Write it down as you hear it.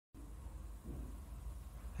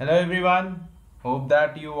Hello everyone, hope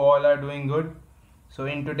that you all are doing good. So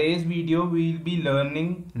in today's video we'll be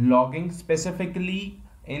learning logging specifically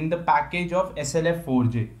in the package of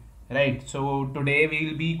SLF4J. Right, so today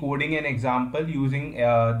we'll be coding an example using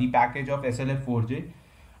the package of SLF4J,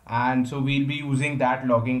 and so we'll be using that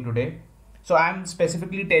logging today. So I'm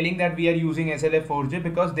specifically telling that we are using SLF4J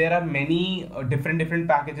because there are many different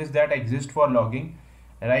packages that exist for logging.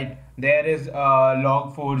 Right, there is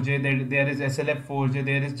log4j, there is slf4j,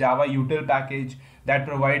 there is java util package that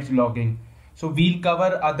provides logging. So we'll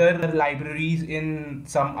cover other libraries in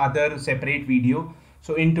some other separate video.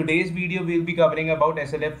 So in today's video we'll be covering about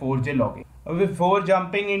slf4j logging. Before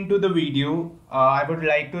jumping into the video, I would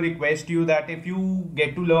like to request you that if you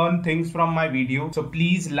get to learn things from my video, so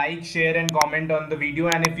please like, share and comment on the video,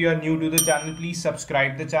 and if you are new to the channel, please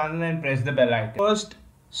subscribe the channel and press the bell icon. First,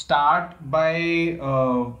 start by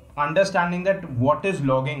understanding that what is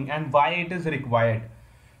logging and why it is required.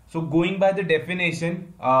 So going by the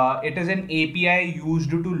definition, it is an API used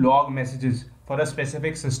to log messages for a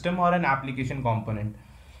specific system or an application component.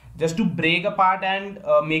 Just to break apart and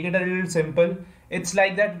make it a little simple, it's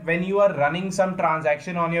like that when you are running some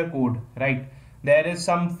transaction on your code, right? There is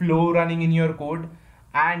some flow running in your code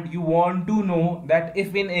and you want to know that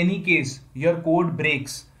if in any case your code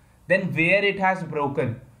breaks, then where it has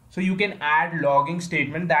broken. So you can add logging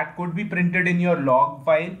statement that could be printed in your log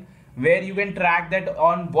file, where you can track that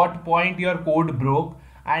on what point your code broke,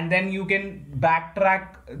 and then you can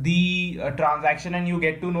backtrack the transaction and you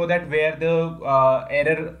get to know that where the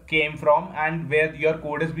error came from and where your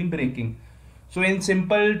code has been breaking. So in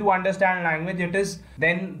simple to understand language, it is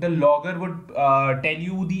then the logger would tell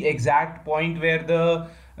you the exact point where the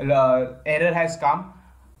error has come.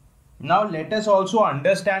 Now let us also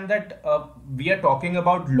understand that we are talking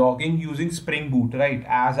about logging using Spring Boot, right?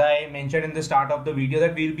 As I mentioned in the start of the video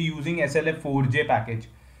that we'll be using SLF4J package.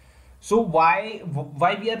 So why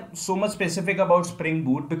we are so much specific about Spring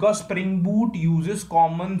Boot? Because Spring Boot uses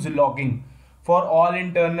commons logging for all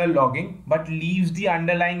internal logging, but leaves the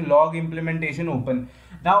underlying log implementation open.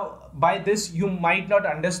 Now by this you might not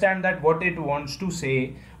understand that what it wants to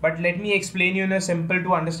say, but let me explain you in a simple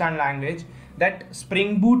to understand language that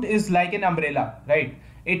Spring Boot is like an umbrella, right?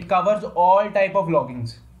 It covers all type of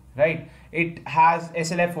loggings, right? It has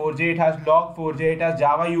SLF4J, it has log4j, it has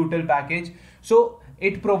java util package. So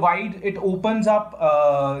it opens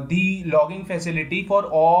up the logging facility for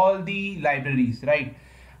all the libraries, right?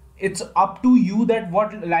 It's up to you that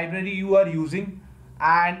what library you are using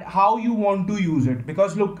and how you want to use it,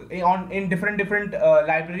 because look, in different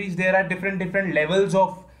libraries there are different levels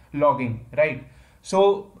of logging, right?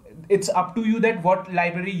 So it's up to you that what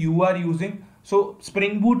library you are using. So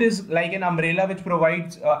Spring Boot is like an umbrella which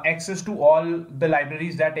provides access to all the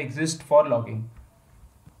libraries that exist for logging.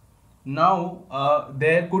 Now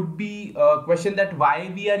there could be a question that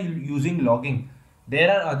why we are using logging.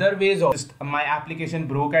 There are other ways of my application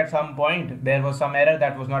broke at some point, there was some error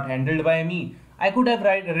that was not handled by me. I could have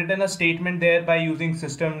written a statement there by using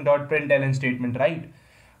system.println statement, right?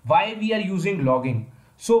 Why we are using logging?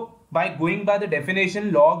 So by going by the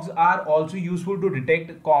definition, logs are also useful to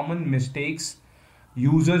detect common mistakes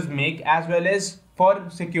users make as well as for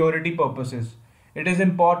security purposes. It is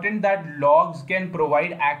important that logs can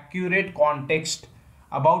provide accurate context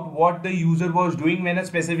about what the user was doing when a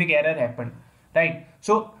specific error happened, right?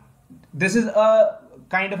 So this is a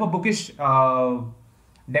kind of a bookish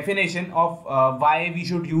definition of why we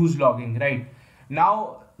should use logging, right?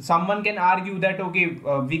 Now someone can argue that okay,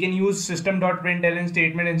 we can use system.println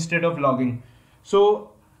statement instead of logging.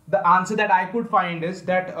 So the answer that I could find is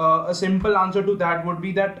that a simple answer to that would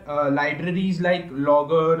be that libraries like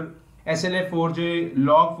logger, slf4j,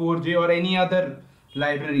 log4j or any other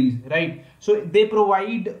libraries, right? So they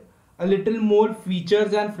provide a little more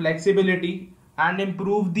features and flexibility and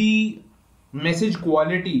improve the message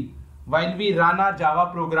quality while we run our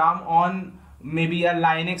Java program on maybe a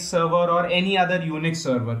Linux server or any other Unix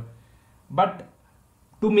server. But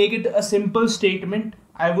to make it a simple statement,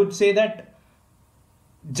 I would say that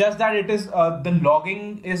just that it is the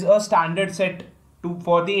logging is a standard set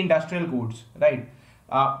for the industrial codes, right?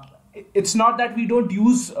 It's not that we don't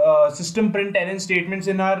use system.println statements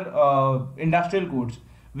in our industrial codes.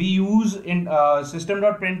 We use in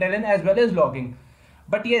system.println as well as logging.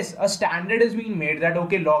 But yes, a standard is being made that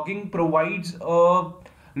okay, logging provides a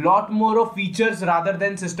lot more of features rather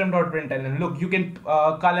than system.println. Look, you can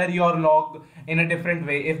color your log in a different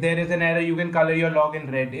way. If there is an error, you can color your log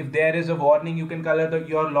in red. If there is a warning, you can color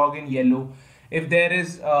your log in yellow. If there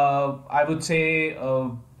is, I would say,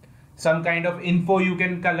 some kind of info, you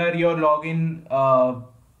can color your log in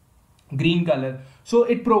green color. So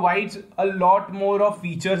it provides a lot more of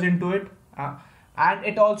features into it, and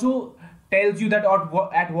it also tells you that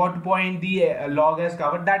at what point the log has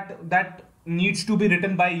covered. That needs to be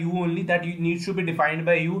written by you only, that needs to be defined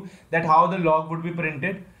by you, that how the log would be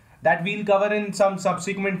printed. That we'll cover in some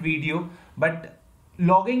subsequent video. But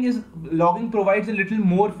logging provides a little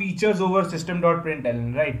more features over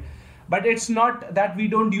system.println, right? But it's not that we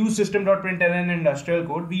don't use system.println in industrial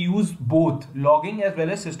code. We use both logging as well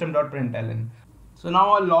as system.println. So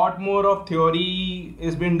now a lot more of theory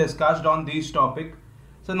is being discussed on this topic.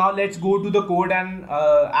 So now let's go to the code, and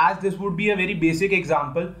as this would be a very basic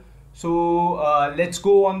example, so let's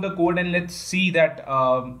go on the code and let's see that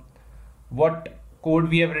what code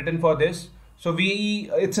we have written for this. So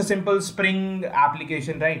it's a simple Spring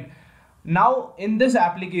application, right? Now in this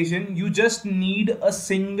application, you just need a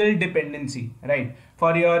single dependency, right?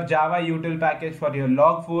 For your Java util package, for your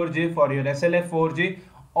log4j, for your SLF4j,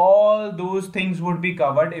 all those things would be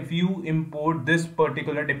covered if you import this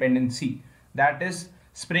particular dependency, that is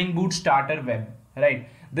Spring Boot Starter Web, right?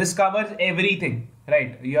 This covers everything,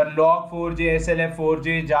 right? Your log4j,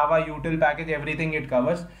 SLF4j, Java util package, everything it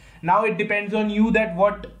covers. Now it depends on you that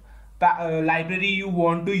what library you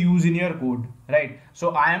want to use in your code, right? So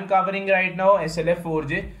I am covering right now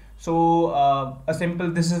SLF4j. So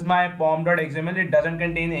this is my pom.xml. It doesn't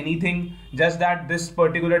contain anything, just that this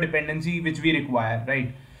particular dependency which we require,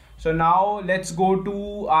 right? So now let's go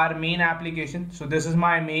to our main application. So this is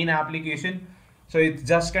my main application. So it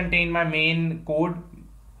just contains my main code,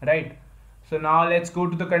 right? So now let's go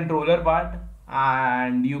to the controller part,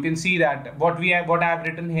 and you can see that what I've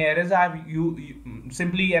written here is I've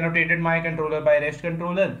simply annotated my controller by REST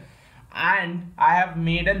controller, and I have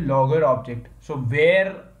made a logger object. So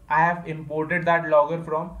where I have imported that logger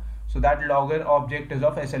from, so that logger object is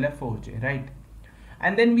of SLF4j, right?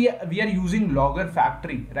 And then we are using logger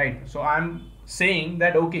factory, right? So I'm saying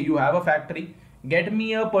that, okay, you have a factory, get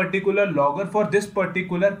me a particular logger for this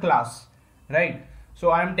particular class, right? So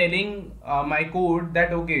I'm telling my code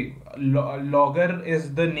that, okay, logger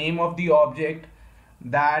is the name of the object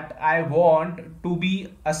that I want to be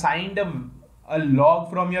assigned a log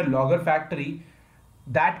from your logger factory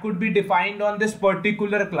that could be defined on this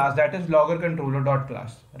particular class, that is logger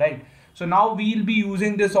controller.class, right? So now we'll be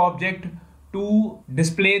using this object to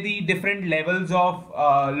display the different levels of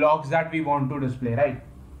logs that we want to display, right?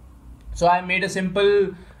 So I made a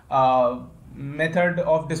simple method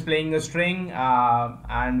of displaying a string,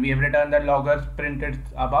 and we have returned that loggers printed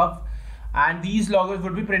above, and these loggers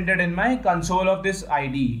would be printed in my console of this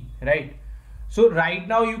IDE, right? So right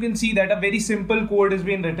now you can see that a very simple code has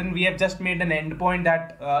been written. We have just made an endpoint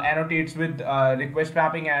that annotates with request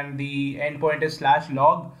wrapping, and the endpoint is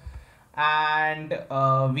 /log. And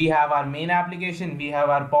we have our main application, we have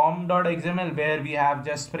our pom.xml where we have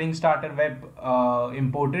just Spring Starter Web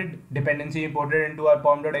dependency imported into our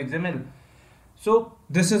pom.xml. So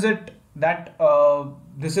this is it, that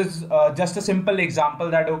this is just a simple example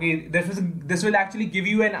that, okay, this will actually give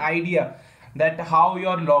you an idea that how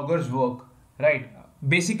your loggers work, right?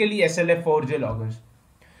 Basically SLF4j loggers.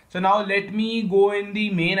 So now let me go in the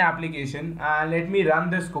main application and let me run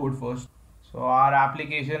this code first. So our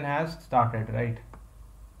application has started, right?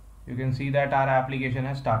 You can see that our application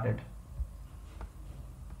has started,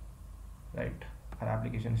 right? Our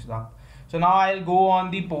application is up. So now I'll go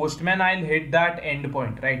on the Postman, I'll hit that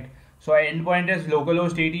endpoint, right? So our endpoint is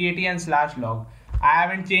localhost 8080 and /log. I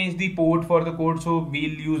haven't changed the port for the code, so we'll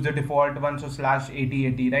use the default one, so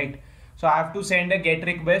 /8080, right? So I have to send a GET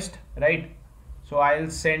request, right? So I'll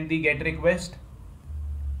send the GET request,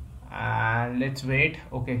 and let's wait.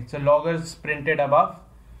 Okay, so loggers printed above.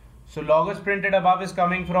 So loggers printed above is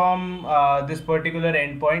coming from this particular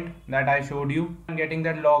endpoint that I showed you. I'm getting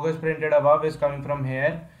that loggers printed above is coming from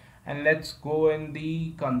here, and let's go in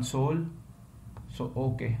the console. So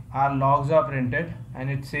okay, our logs are printed, and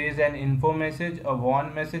it says an info message, a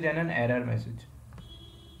warn message, and an error message.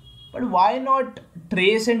 But why not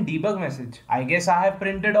trace and debug message? I guess I have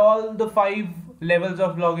printed all the 5 levels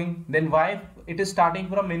of logging. Then why it is starting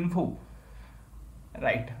from info?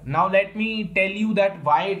 Right, now let me tell you that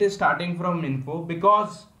why it is starting from info,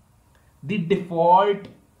 because the default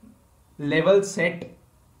level set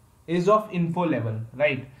is of info level,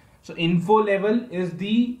 right? So info level is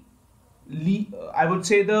the I would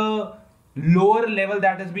say the lower level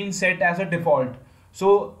that has been set as a default.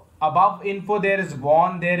 So above info there is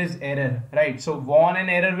warn, there is error, right? So warn and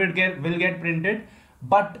error will get printed,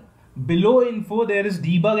 but below info there is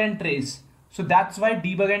debug and trace. So that's why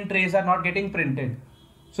debug and trace are not getting printed.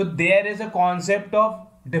 So there is a concept of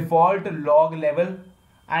default log level,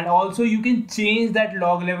 and also you can change that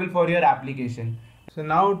log level for your application. So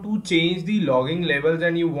now to change the logging levels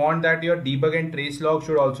and you want that your debug and trace log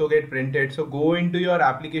should also get printed. So go into your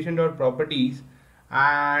application.properties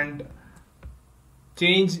and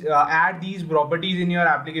change add these properties in your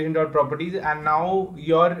application.properties, and now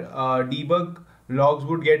your debug logs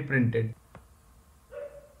would get printed.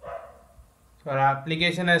 So our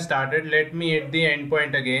application has started. Let me hit the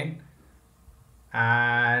endpoint again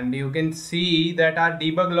and you can see that our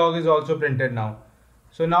debug log is also printed now.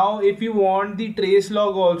 So now if you want the trace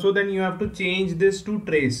log also, then you have to change this to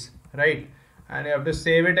trace, right? And you have to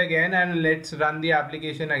save it again and let's run the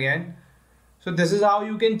application again. So this is how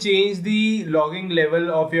you can change the logging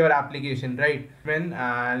level of your application, right?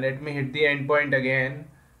 Let me hit the endpoint again.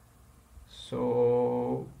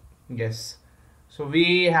 So yes, so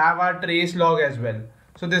we have our trace log as well.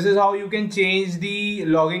 So this is how you can change the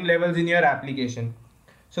logging levels in your application.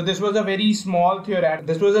 So this was a very small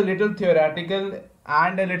this was a little theoretical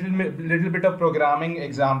and a little bit of programming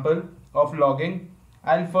example of logging.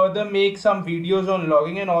 I'll further make some videos on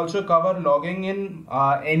logging and also cover logging in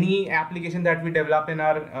any application that we develop in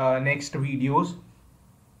our next videos.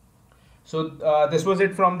 So this was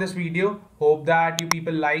it from this video. Hope that you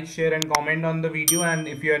people like, share and comment on the video, and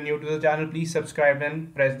if you are new to the channel, please subscribe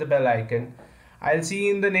and press the bell icon. I'll see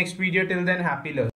you in the next video. Till then, happy learning.